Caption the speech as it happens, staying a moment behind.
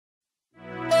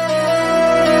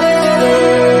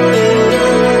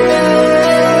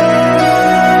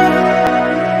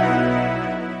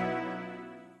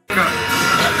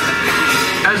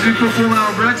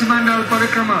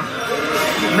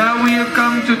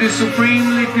the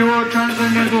supremely pure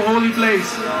transcendental holy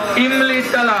place,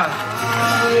 Imlitala.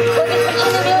 По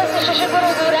причине милости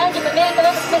Шишигуру Ради, по мере того,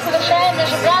 как мы совершаем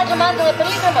наши браджа, мандала,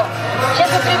 парикраму,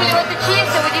 сейчас мы прибыли в это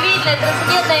чистое, удивительное,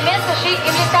 трансцендентное место Шри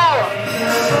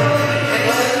Имлиталу.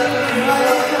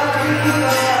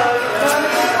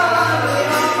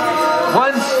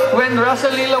 Once, when Rasa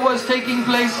Leela was taking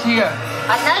place here,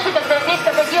 Однажды, когда здесь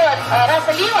проходила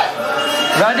Раса Лила,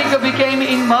 Radhika became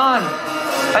Inman,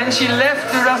 and she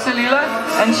left the Rasa Leela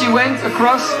and she went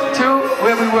across to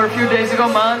where we were a few days ago,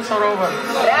 Man Sarovar.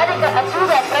 Радика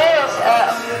отсюда отправилась,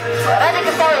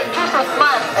 Радика стала чувствовать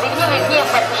ман, ревнивый гнев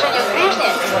по отношению к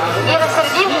Кришне, и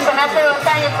рассердившись, она оставила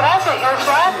танец расу и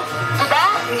ушла туда,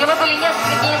 где мы были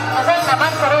несколько дней назад, на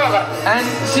Ман Саровар. And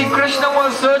see, Krishna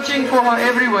was searching for her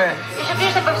everywhere. Еще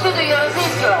Кришна повсюду ее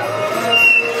разыскивал.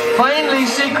 Finally,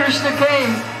 Sri Krishna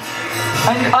came,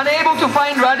 and unable to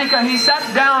find Radhika, he sat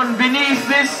down beneath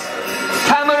this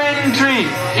tamarind tree.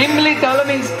 Imlitala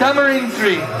means tamarind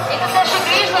tree. И когда Шри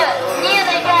Кришна, не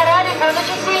найдя Радику, он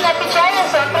очень сильно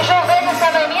опечалился, он пришел в это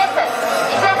самое место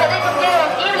и сел под этим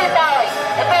деревом Имлиталой.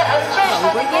 Это означает, что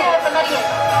это дерево тамаринд.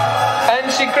 And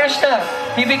Sri Krishna,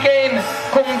 he became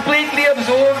completely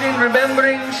absorbed in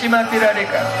remembering Srimati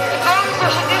Radhika. И полностью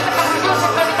Шри Кришна погрузился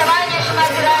в памятование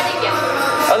Шримати Радики.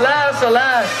 Alas,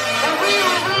 alas, Увы,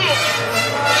 увы,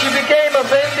 she became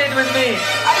offended with me.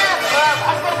 она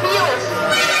оскорбилась.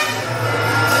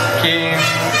 Kim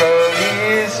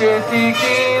karisyati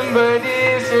kim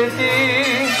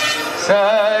badisati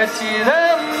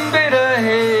sachiram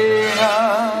birahena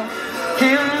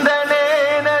kim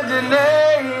danena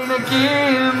janena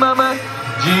kim mama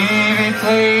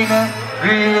jivitena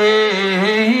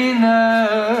grihena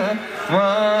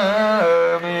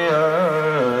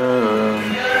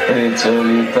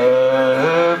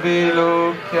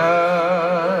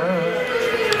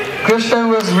Krishna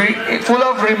was full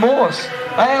of remorse.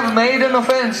 I have made an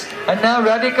offense, and now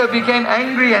Radhika became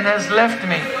angry and has left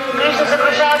me. Кришна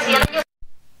сокрушался, я нанес.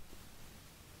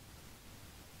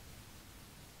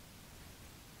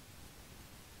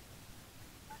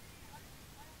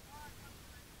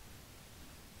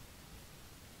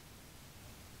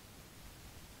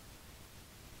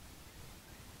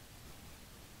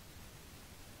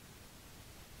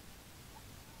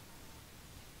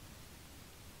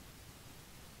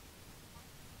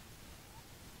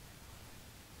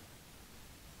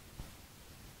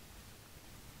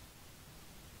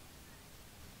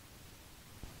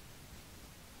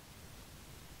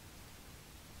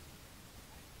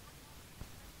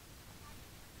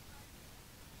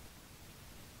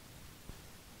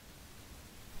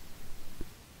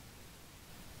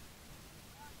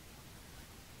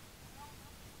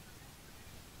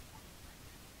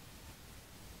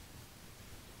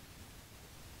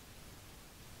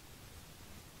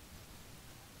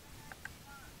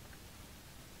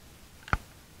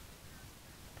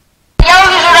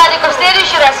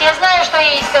 Я знаю, что я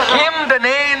ей скажу. Kim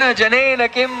danena janena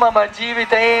kim mama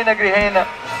jivitena grihena.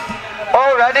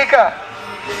 Oh Radhika,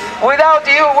 without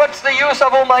you, what's the use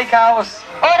of all my cows?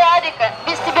 О, Радика,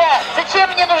 без тебя зачем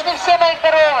мне нужны все мои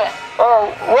коровы?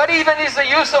 Oh, what even is the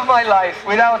use of my life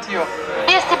without you?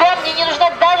 Без тебя мне не нужна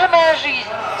даже моя жизнь.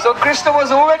 So Krishna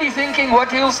was already thinking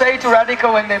what he'll say to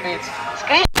Radhika when they meet. С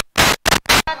Кришной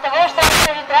того, что он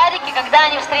скажет Радике, когда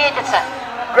они встретятся.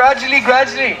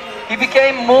 Gradually, he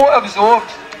became more absorbed.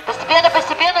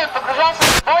 Постепенно он погружался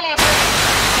в более и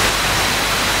более.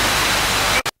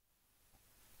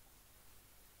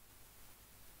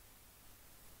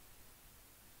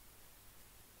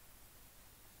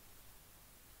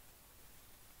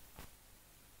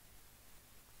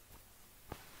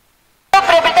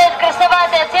 Приобретает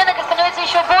красноватый оттенок и становится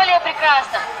еще более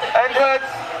прекрасным. And her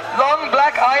long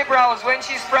black eyebrows, when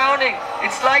she's frowning,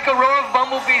 it's like a row of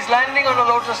bumblebees landing on a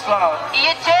lotus flower.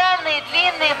 Ее темные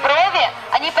длинные брови,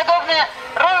 они подобны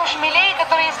рою шмелей,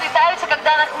 которые слетаются,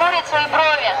 когда она хмурит свои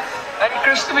брови. And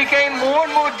Krishna became more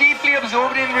and more deeply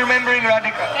absorbed in remembering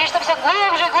Radhika. Кришна все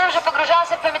глубже и глубже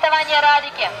погружался в памятование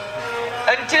Радики.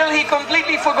 Until he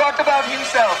completely forgot about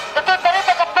himself. До той поры,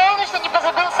 пока полностью не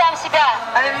позабыл сам себя.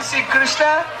 And see,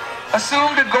 Krishna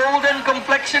assumed the golden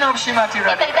complexion of Srimati И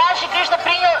Radhika. тогда Шри Кришна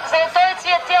принял золотой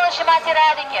цвет тела Шримати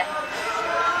Радики.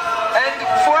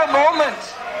 And for a moment,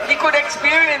 he could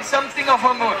experience something of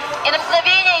her mood. И на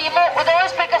мгновение ему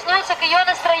удалось прикоснуться к ее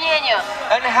настроению.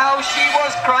 And how she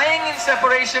was crying in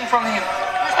separation from him.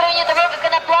 Настроение того, как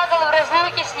она плакала в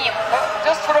разлуке с ним.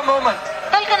 Just for a moment.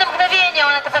 Только на мгновение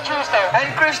он это почувствовал.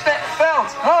 And Krishna felt,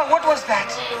 oh, what was that?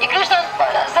 И Кришна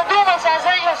задумался,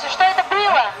 озадачился, что это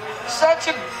было. Such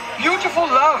a beautiful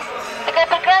love. Такая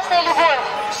прекрасная любовь.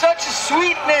 Such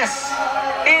sweetness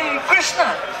in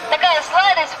Krishna. Такая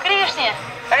сладость в Кришне.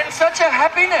 And such a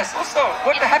happiness also.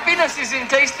 What the happiness is in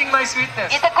tasting my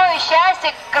sweetness. И такое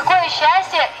счастье, какое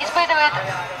счастье испытывает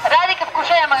Радика,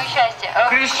 вкушая мое счастье,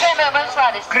 вкушая мою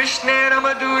сладость. Krishna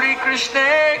Ramaduri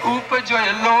Krishna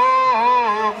Upajoya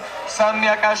Lobh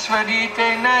Samyak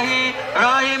Ashwadite Nahi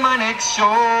Rahimanik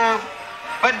Shobh.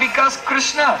 But because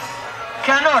Krishna's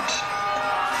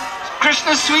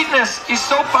sweetness is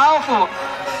so powerful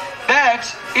that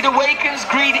it awakens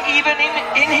greed even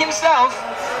in himself,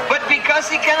 but because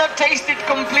he cannot taste it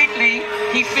completely,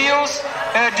 he feels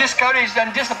discouraged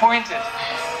and disappointed.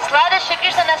 Сладость Шри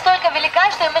Кришны настолько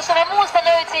велика, что ему самому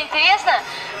становится интересно,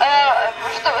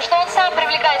 что он сам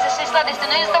привлекается своей сладостью,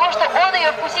 но из-за того, что он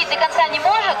ее вкусить до конца не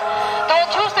может, то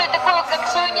он чувствует такую, как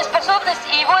свою неспособность,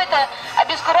 и его это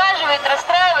обескураживает,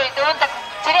 расстраивает, и он так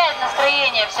теряет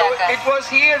настроение всякое. So it was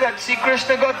here that Sri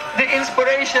Krishna got the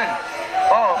inspiration.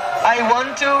 Oh, I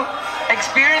want to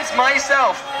experience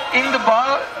myself in the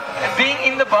bhav, being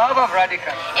in the bhav of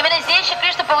Radhika. Именно здесь Шри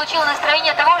Кришна получил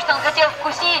настроение того, что он хотел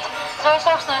вкусить свою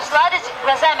собственную сладость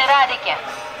глазами Радхики.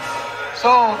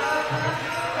 So,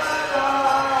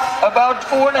 about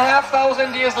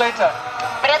 4,500 years later,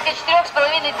 порядка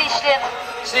 4500 лет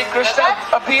Sri Krishna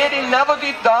appeared in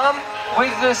Navadvip Dham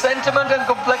with the sentiment and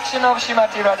complexion of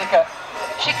Srimati Radhika.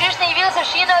 Шри Кришна явился в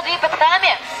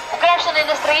Шри-Навадвипа-Дхаме, украшенный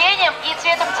настроением и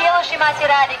цветом тела Шримати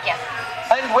Радхики.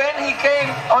 And when he came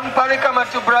on Parikrama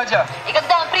to Braja, и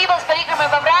когда он прибыл с Парикрамой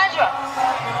во Браджу,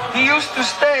 he used to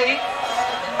stay,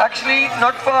 actually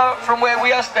not far from where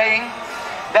we are staying,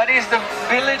 that is the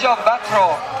village of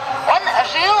Batro. Он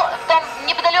жил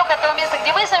неподалеку от того места,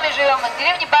 где мы с вами живем, в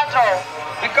деревне Батроу.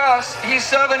 Because his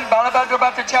servant Balabhadra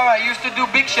Bhattacharya used to do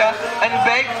bhiksha and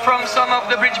beg from some of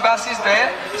the brijbasis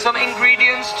there some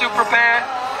ingredients to prepare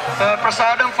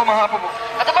prasadam for Mahaprabhu.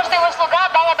 Потому что его слуга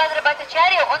Балабхадра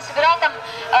Бхаттачарья, он собирал там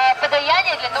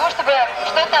подаяние для того, чтобы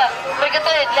что-то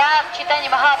приготовить для читания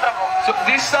Махапрабху. So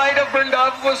this side of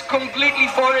Vrindavan was completely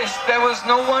forest. There was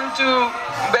no one to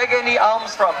beg any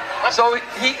alms from. So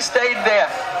he stayed there.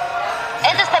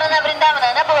 Эта сторона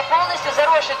Вриндавана, она была полностью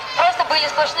заросшей. Просто были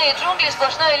сплошные джунгли,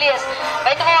 сплошной лес.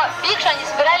 Поэтому бикшу они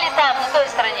собирали там, на той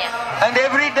стороне. And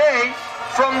every day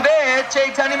from there,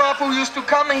 Chaitanya Mahaprabhu used to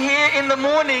come here in the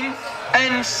morning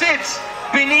and sit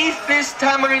beneath this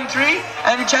tamarind tree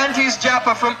and chant his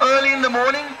japa from early in the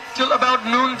morning till about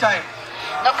noon time.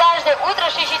 Но каждое утро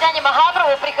Шри Чайтанья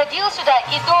Махапрабху приходил сюда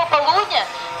и до полудня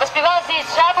воспевал здесь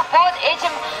джапу под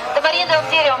этим тамариндовым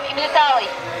деревом, Имлиталой.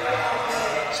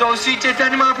 So Sri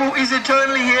Chaitanya Mahaprabhu is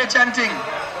eternally here chanting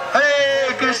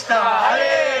Hare Krishna,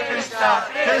 Krishna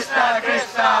Krishna,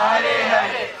 Hare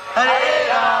Hare, Hare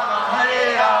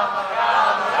Rama,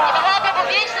 И Махапрабху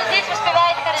вечно здесь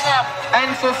воспевает Харинам.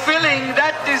 And fulfilling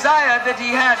that desire that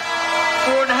he had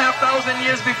 4,500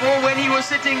 years before when he was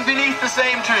sitting beneath the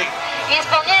same tree. И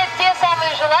исполняет те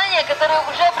самые желания, которые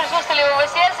уже присутствовали в его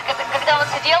сердце, когда он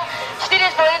сидел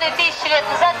 4500 лет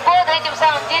назад под этим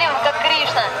самым деревом, как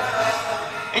Кришна.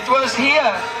 It was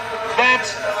here that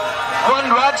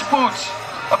one Rajput,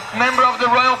 a member of the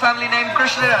royal family named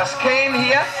Krishnadas, came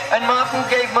here and Mahaprabhu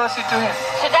gave mercy to him.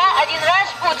 Сюда один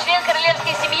Раджпут, член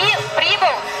королевской семьи,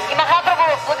 прибыл, и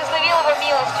Махапрабху благословил его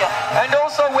милостью. And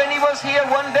also when he was here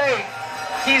one day,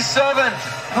 his servant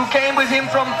who came with him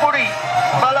from Puri,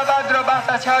 Balabhadra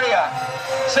Bhattacharya,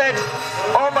 said,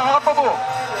 "Oh Mahaprabhu,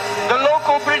 the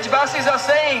local brijbasis are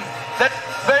saying that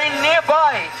very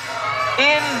nearby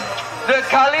in the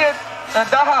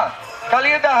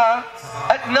Kaliyadaha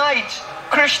at night,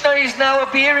 Krishna is now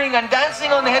appearing and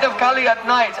dancing on the head of Kali at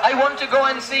night. I want to go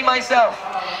and see myself."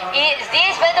 И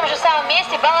здесь, в этом же самом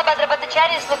месте, Балабхадра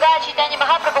Бхаттачарья, слуга Чайтаньи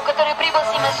Махапрабху, который прибыл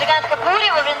с ним из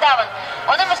Джигантха-Пури во Вриндаван,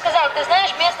 он ему сказал: ты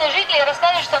знаешь, местные жители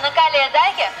рассказывают, что на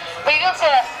Калиядахе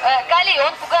появился Кали, и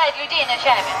он пугает людей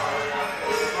ночами.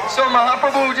 So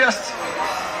Mahaprabhu just,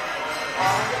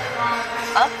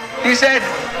 he said,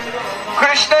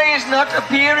 Krishna is not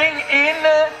appearing in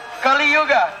Kali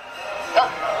Yuga.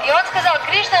 И он сказал: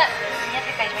 Кришна, не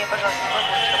отвлекайте меня, пожалуйста,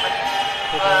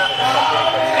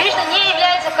 Кришна не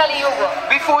является в Кали-югу.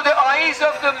 Before the eyes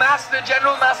of the mass, the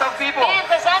general mass of people. Перед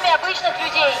глазами обычных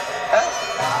людей.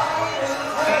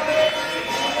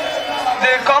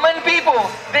 The common people,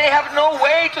 they have no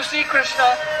way to see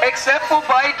Krishna except for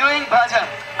by doing bhajan.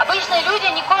 Обычные люди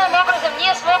никоим образом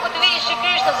не смогут увидеть Шри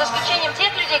Кришну, за исключением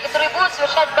тех людей, которые будут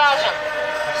совершать баджан.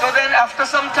 So then after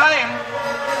some time,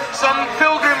 some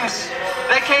pilgrims,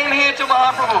 they came here to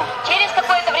Mahaprabhu. Через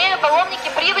какое-то время паломники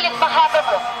прибыли к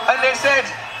Махапрабху. And they said,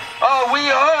 "Oh, we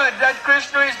heard that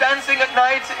Krishna is dancing at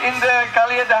night in the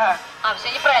Kaliyadaha."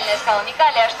 Все неправильно я сказала, не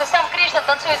Кали, а что сам Кришна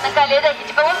танцует на Кали и Адахе.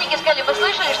 Эти паломники сказали, вы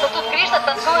слышали, что тут Кришна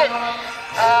танцует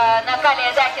на Кали и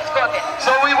Адахе в Скопе?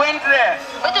 So we went there.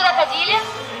 Вы туда ходили?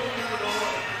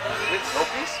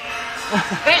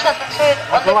 Кришна танцует,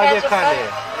 он дыхает в Кали.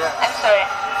 I'm sorry.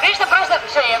 Кришна просто,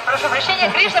 все, я прошу прощения,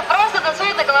 Кришна просто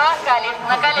танцует на головах Кали,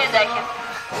 на Кали и Адахе.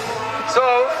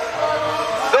 So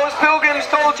those pilgrims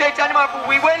told Chaitanya Mahaprabhu,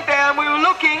 we went there and we were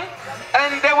looking,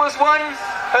 and there was one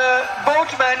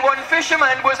boatman, one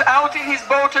fisherman was out in his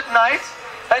boat at night,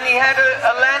 and he had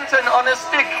a lantern on a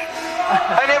stick.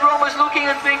 And everyone was looking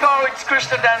and thinking, oh, it's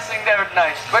Krishna dancing there at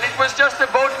night. But it was just a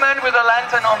boatman with a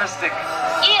lantern on a stick.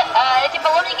 И эти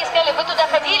паломники сказали, вы туда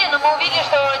ходили, но мы увидели,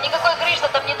 что никакой Кришна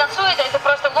там не танцует, а это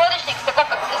просто лодочник с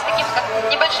таким как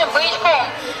небольшим маячком.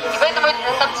 И поэтому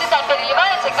там цвета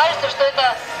переливаются, и кажется, что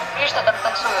это Кришна там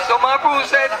танцует. So Mahaprabhu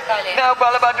said, now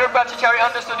Balabhadra Bhattacharya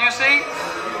understood, you see,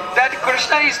 that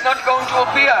Krishna is not going to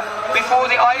appear before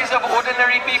the eyes of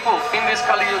ordinary people in this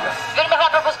Kali Yuga. Теперь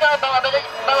Махапрабху сказал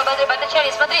Балабхадре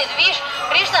Бхаттачарье, смотри, видишь,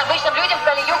 Кришна обычным людям в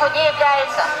Кали-югу не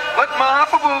является. But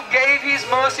Mahaprabhu gave his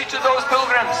mercy to those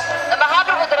pilgrims. Но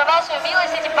Махапрабху даровал свою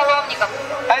милость этим паломникам.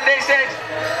 And they said,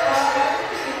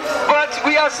 but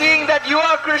we are seeing that you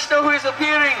are Krishna who is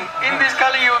appearing in this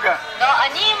Kali Yuga. Но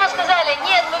они ему сказали,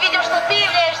 нет, мы видим, что ты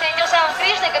являешься тем самым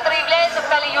Кришной, который является в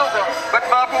Кали-югу. But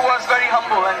Mahaprabhu was very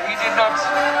humble and he did not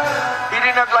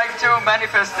like to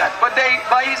manifest that. But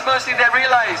by his mercy they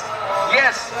realized,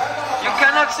 yes, you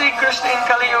cannot see Krishna in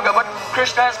Kali Yuga, but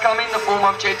Krishna has come in the form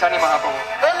of Chaitanya Mahaprabhu.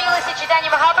 По милости Чайтаньи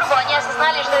Махапрабху они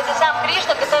осознали, что это сам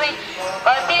Кришна, который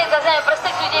перед глазами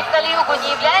простых людей в Кали-югу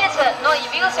не является, но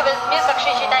явился в этот мир как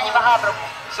Шри Чайтанья Махапрабху.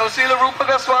 So Srila Rupa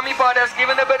Goswami Pad has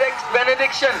given a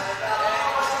benediction.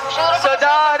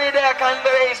 Sadarida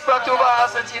Kandare Spratuva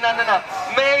Sachinandana.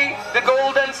 May the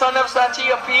golden son of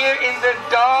Sachi appear in the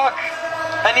dark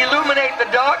and illuminate the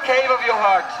dark cave of your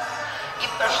heart. И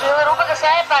Шрила Рупа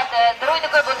Госвами Пад дарует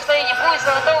такое благословение. Пусть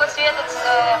золотого света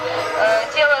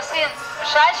тело сын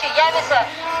Шачи явится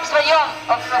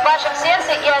в вашем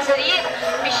сердце и озарит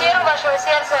пещеру вашего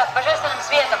сердца божественным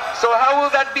светом. So how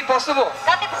will that be possible?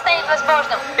 Как это станет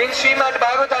возможным? In Srimad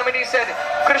Bhagavatam it is said,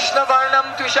 Krishna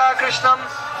Varnam Tusha Krishnam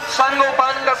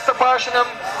Sangopangastaparshanam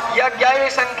Yagyaye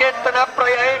Sanketana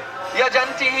Prayaye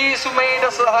Yajantihi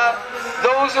Sumedasaha.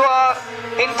 Those who are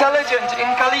intelligent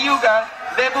in Kali Yuga,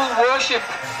 they will worship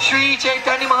Sri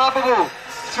Chaitanya Mahaprabhu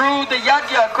through the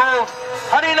yajna called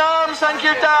Harinam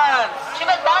Sankirtan. В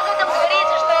Шримад Бхагаватам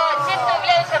говорится, что те, кто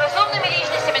являются разумными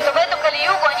личностями, то в эту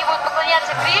Кали-югу они будут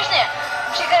поклоняться Кришне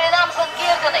Шри Харинам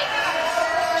Санкиртаной.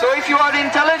 So if you are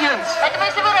intelligent, Поэтому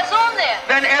если вы разумные,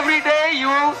 then every day you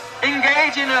will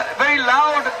engage in a very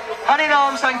loud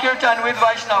Harinam Sankirtan with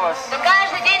Vaishnavas. то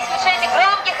каждый день совершайте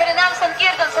громкий Харинам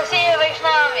Санкиртан со всеми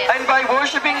вайшнавами. And by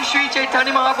worshipping Sri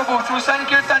Chaitanya Mahaprabhu through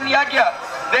Sankirtan Yajna,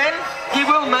 then he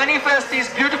will manifest his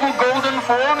beautiful golden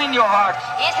form in your heart.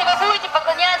 Если вы будете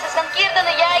поклоняться Санкиртану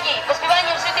Яги,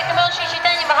 воспеванием святых имен Шри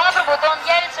Чайтаньи Махапрабху, то он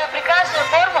явит свою прекрасную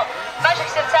форму в ваших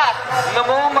сердцах.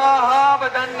 Namo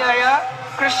Mahavadanyaya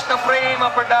Krishna Prema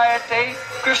Pradayate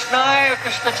Krishnaya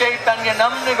Krishna Chaitanya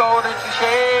Namne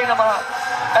Gaurachishe Namaha.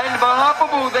 And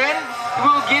Mahaprabhu then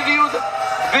will give you the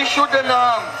Vishuddha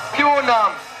Nam, pure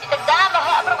Nam. И тогда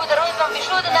Махапрабху дарует вам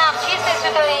Вишудданам, чистое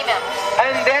святое имя.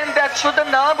 And then that Shuddha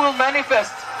Nam will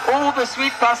manifest all the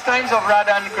sweet pastimes of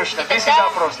Radha and Krishna. This is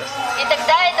our process. И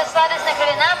тогда этот сладостный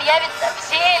Харинам явит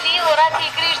все лилы Радхи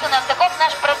и Кришнана. Таков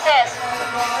наш процесс.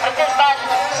 Процесс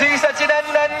баджана. Sri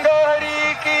Sachidananda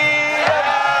Hari Ki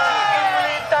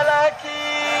Imlitala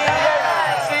Ki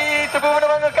Sri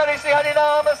Tribhuvanamangakari Sri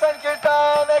Harinama Sankirtan